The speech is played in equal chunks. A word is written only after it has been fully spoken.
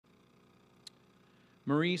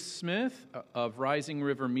Maurice Smith of Rising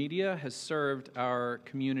River Media has served our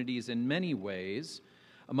communities in many ways.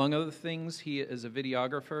 Among other things, he is a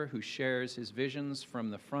videographer who shares his visions from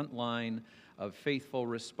the front line of faithful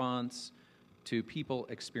response to people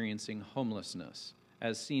experiencing homelessness,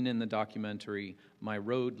 as seen in the documentary, My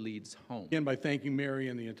Road Leads Home. Again, by thanking Mary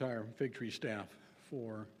and the entire Fig Tree staff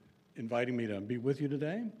for inviting me to be with you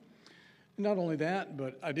today. Not only that,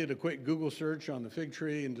 but I did a quick Google search on the fig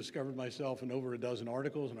tree and discovered myself in over a dozen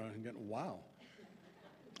articles, and I'm getting, wow.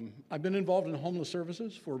 I've been involved in homeless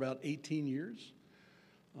services for about 18 years.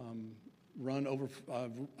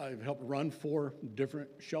 I've helped run 4 different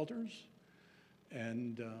shelters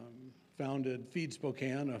and founded Feed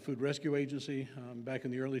Spokane, a food rescue agency, back in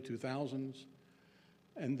the early 2000s.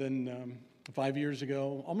 And then 5 years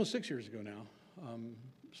ago, almost 6 years ago now,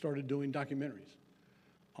 started doing documentaries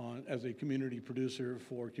as a community producer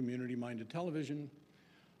for community-minded television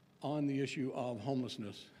on the issue of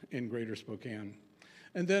homelessness in Greater Spokane.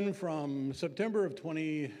 And then from September of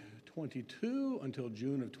 2022 until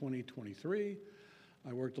June of 2023,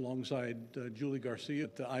 I worked alongside Julie Garcia.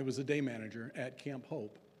 I was the day manager at Camp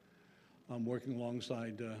Hope, working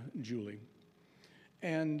alongside Julie.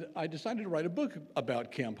 And I decided to write a book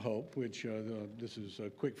about Camp Hope, which this is a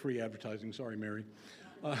quick free advertising, sorry, Mary.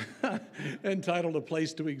 Entitled A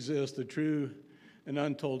Place to Exist, the true and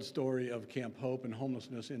untold story of Camp Hope and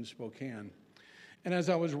homelessness in Spokane. And as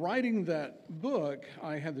I was writing that book,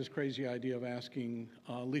 I had this crazy idea of asking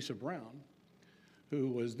Lisa Brown, who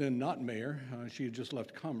was then not mayor, she had just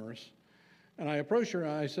left Commerce. And I approached her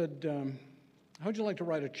and I said, how would you like to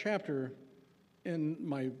write a chapter in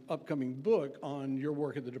my upcoming book on your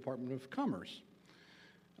work at the Department of Commerce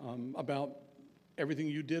about everything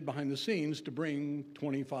you did behind the scenes to bring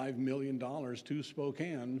 $25 million to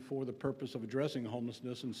Spokane for the purpose of addressing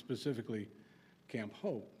homelessness and specifically Camp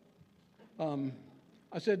Hope.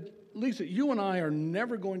 I said, Lisa, you and I are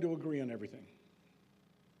never going to agree on everything,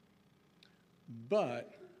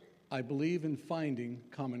 but I believe in finding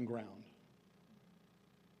common ground.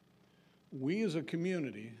 We as a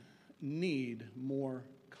community need more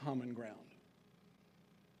common ground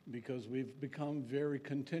because we've become very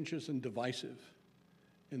contentious and divisive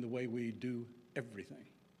in the way we do everything.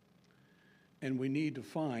 And we need to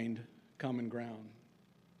find common ground.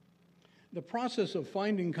 The process of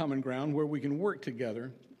finding common ground where we can work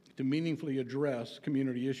together to meaningfully address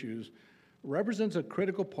community issues represents a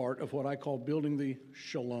critical part of what I call building the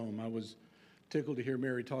shalom. I was tickled to hear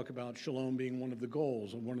Mary talk about shalom being one of the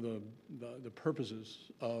goals and one of the purposes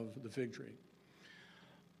of the fig tree.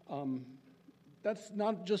 That's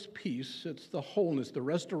not just peace, it's the wholeness, the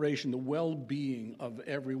restoration, the well-being of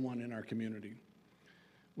everyone in our community,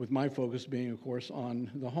 with my focus being, of course, on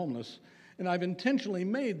the homeless. And I've intentionally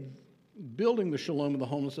made building the shalom of the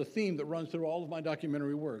homeless a theme that runs through all of my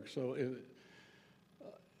documentary work. So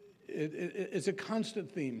it's a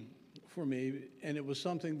constant theme for me, and it was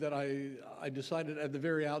something that I decided at the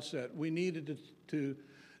very outset we needed to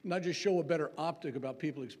not just show a better optic about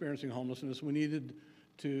people experiencing homelessness, we needed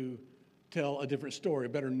to tell a different story, a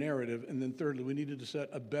better narrative, and then thirdly, we needed to set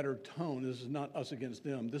a better tone. This is not us against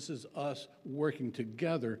them. This is us working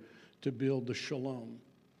together to build the shalom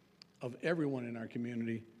of everyone in our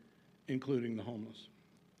community, including the homeless.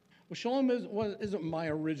 Well, shalom isn't my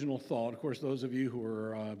original thought. Of course, those of you who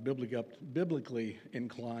are biblically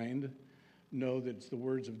inclined know that it's the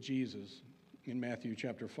words of Jesus in Matthew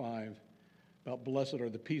chapter 5 about blessed are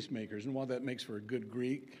the peacemakers. And while that makes for a good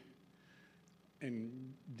Greek and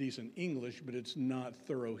decent English, but it's not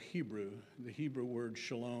thorough Hebrew. The Hebrew word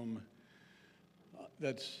shalom,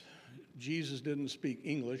 Jesus didn't speak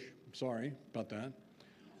English, sorry about that.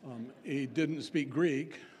 He didn't speak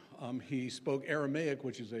Greek. He spoke Aramaic,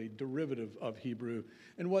 which is a derivative of Hebrew.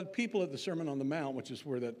 And what people at the Sermon on the Mount, which is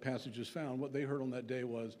where that passage is found, what they heard on that day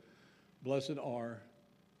was, blessed are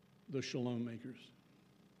the shalom makers.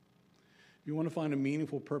 If you want to find a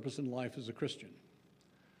meaningful purpose in life as a Christian,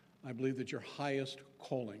 I believe that your highest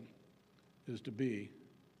calling is to be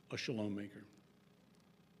a shalom maker.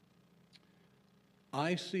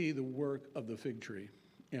 I see the work of the fig tree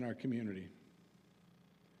in our community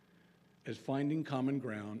as finding common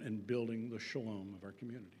ground and building the shalom of our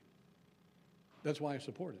community. That's why I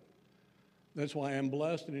support it. That's why I'm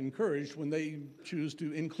blessed and encouraged when they choose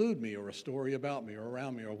to include me or a story about me or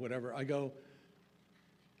around me or whatever. I go,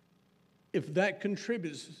 if that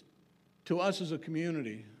contributes to us as a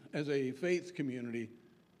community, as a faith community,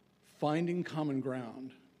 finding common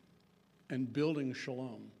ground and building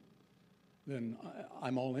shalom, then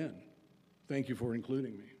I'm all in. Thank you for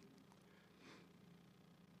including me.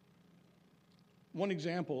 One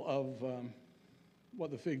example of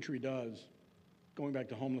what the fig tree does going back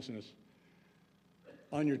to homelessness,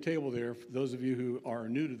 on your table there, for those of you who are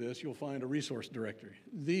new to this, you'll find a resource directory.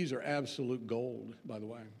 These are absolute gold, by the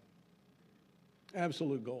way.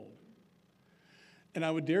 Absolute gold. And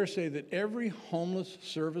I would dare say that every homeless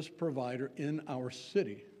service provider in our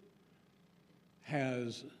city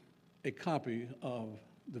has a copy of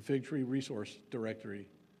the Fig Tree Resource Directory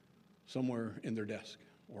somewhere in their desk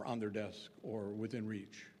or on their desk or within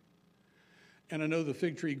reach. And I know the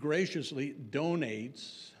Fig Tree graciously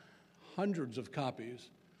donates hundreds of copies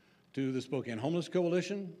to the Spokane Homeless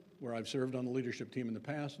Coalition, where I've served on the leadership team in the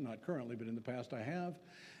past, not currently, but in the past I have,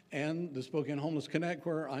 and the Spokane Homeless Connect,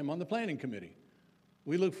 where I'm on the planning committee.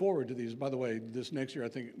 We look forward to these. By the way, this next year, I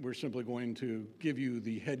think we're simply going to give you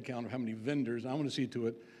the head count of how many vendors. I want to see to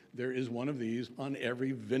it there is one of these on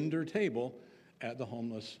every vendor table at the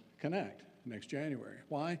Homeless Connect next January.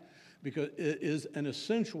 Why? Because it is an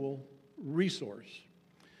essential resource.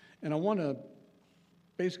 And I want to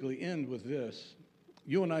basically end with this.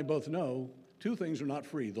 You and I both know two things are not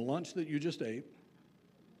free: the lunch that you just ate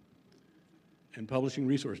and publishing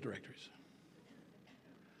resource directories.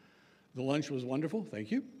 The lunch was wonderful,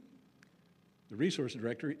 thank you. The resource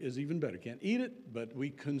directory is even better. Can't eat it, but we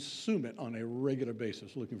consume it on a regular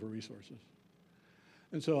basis looking for resources.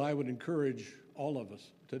 And so I would encourage all of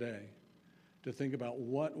us today to think about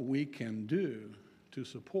what we can do to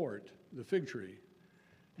support the Fig Tree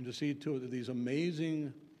and to see to it that these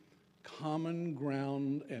amazing common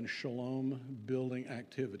ground and shalom building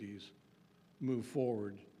activities move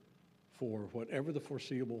forward for whatever the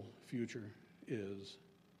foreseeable future is.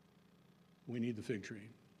 We need the Fig Tree.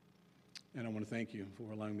 And I want to thank you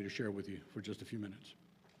for allowing me to share with you for just a few minutes.